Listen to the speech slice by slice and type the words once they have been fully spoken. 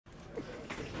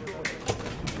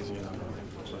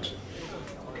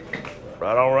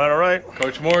Right, all right, all right.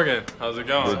 Coach Morgan, how's it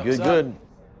going? Good.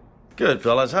 Good,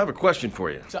 fellas. I have a question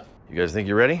for you. You guys think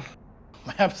you're ready?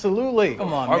 Absolutely.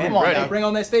 Come on, Are man. we ready? Gotta bring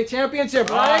on that state championship,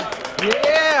 right?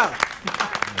 Yeah.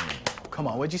 Come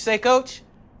on, what'd you say, Coach?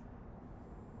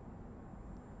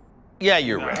 Yeah,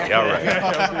 you're ready. All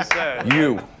right.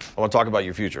 You, I want to talk about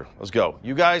your future. Let's go.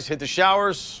 You guys hit the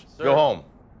showers, go home.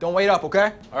 Don't wait up,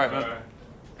 okay? All right, man.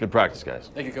 Good practice, guys.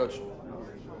 Thank you, Coach.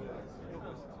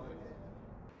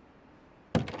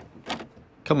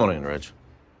 Come on in, Reg.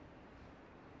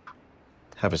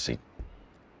 Have a seat.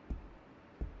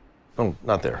 Oh,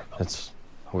 not there. That's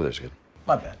over there's good.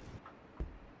 My bad.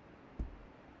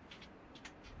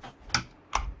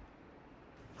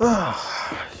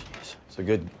 So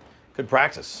good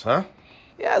practice, huh?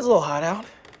 Yeah, it's a little hot out.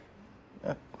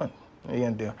 What are you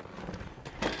gonna do?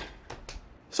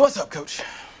 So what's up, Coach?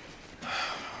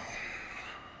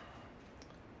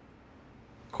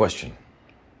 Question.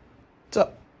 What's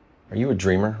up? Are you a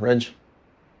dreamer, Reg?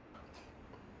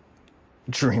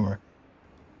 Dreamer.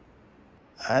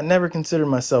 I never considered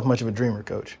myself much of a dreamer,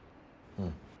 Coach.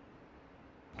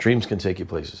 Dreams can take you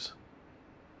places.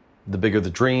 The bigger the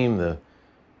dream, the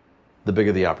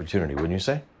bigger the opportunity, wouldn't you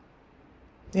say?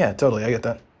 Yeah, totally, I get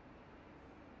that.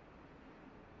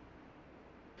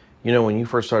 You know, when you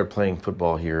first started playing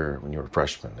football here when you were a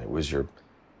freshman, it was your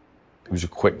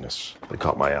quickness that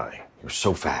caught my eye. You were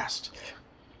so fast.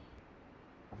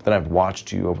 But then I've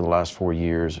watched you over the last 4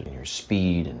 years and your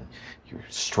speed and your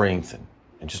strength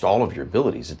and just all of your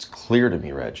abilities. It's clear to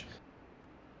me, Reg.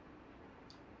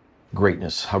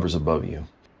 Greatness hovers above you.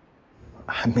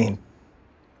 I mean,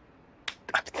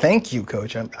 thank you,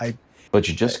 Coach. But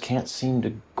you just can't seem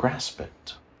to grasp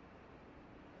it.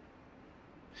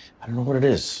 I don't know what it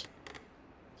is.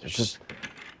 There's just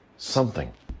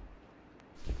something.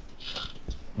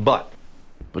 But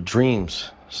dreams,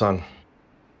 son,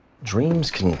 dreams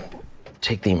can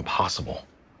take the impossible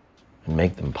and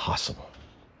make them possible.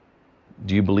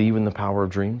 Do you believe in the power of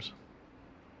dreams?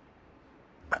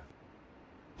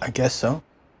 I guess so.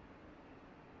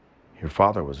 Your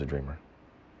father was a dreamer.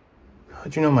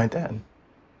 How'd you know my dad?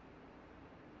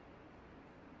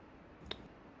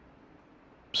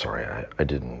 Sorry, I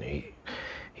didn't.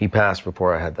 He passed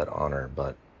before I had that honor,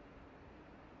 but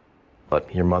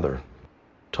your mother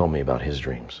told me about his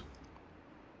dreams.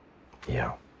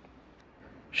 Yeah.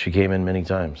 She came in many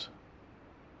times.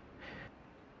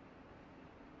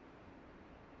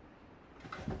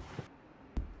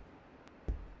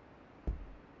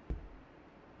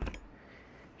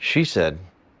 She said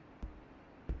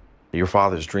your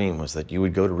father's dream was that you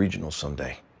would go to regionals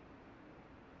someday.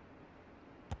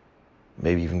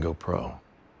 Maybe even go pro.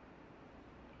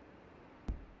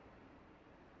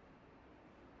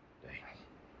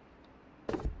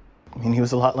 I mean, he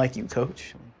was a lot like you,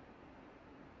 Coach.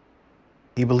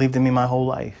 He believed in me my whole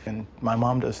life, and my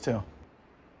mom does too.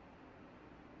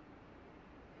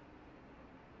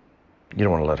 You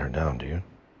don't want to let her down, do you?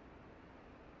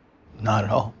 Not at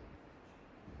all.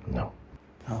 No.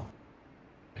 No.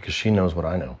 Because she knows what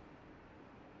I know.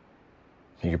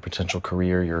 Your potential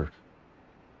career, your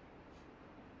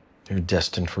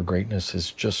destined for greatness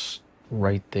is just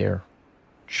right there,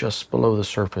 just below the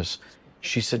surface.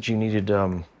 She said you needed,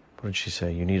 what did she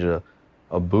say? You needed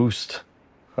a boost,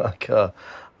 like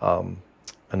an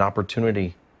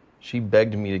opportunity. She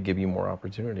begged me to give you more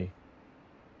opportunity.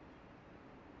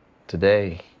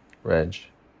 Today, Reg,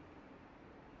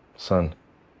 son,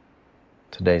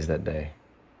 today's that day.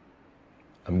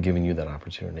 I'm giving you that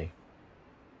opportunity.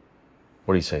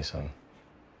 What do you say, son?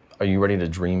 Are you ready to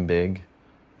dream big,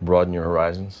 broaden your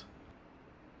horizons?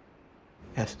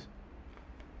 Yes.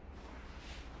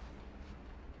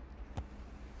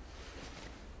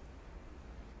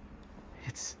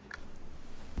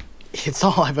 It's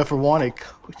all I've ever wanted,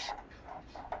 Coach.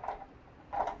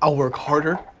 I'll work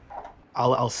harder.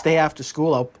 I'll stay after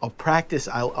school. I'll practice.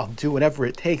 I'll do whatever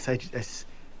it takes. I You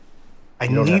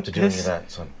don't need have to do any this. of that,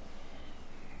 son.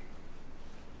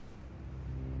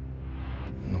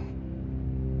 No.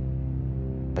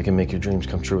 I can make your dreams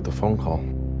come true with a phone call.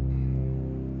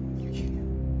 You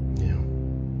can't.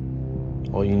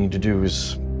 Yeah. All you need to do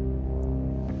is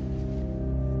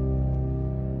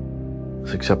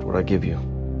accept what I give you.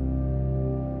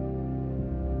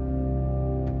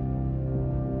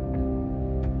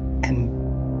 And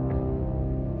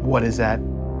what is that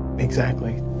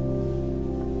exactly?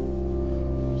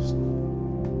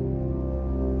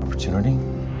 Opportunity?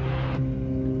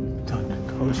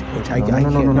 Coach, I No,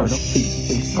 can't. no.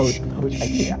 Please, Coach, I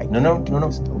can't. No.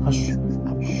 Hush.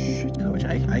 Coach,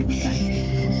 I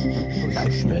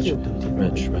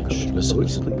Reg,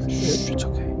 listen. Shh, it's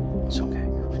okay. It's okay.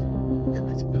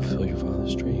 You'll feel your father.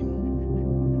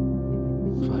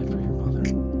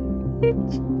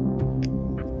 Trust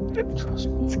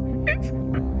me.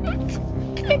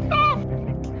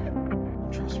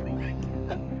 Trust me.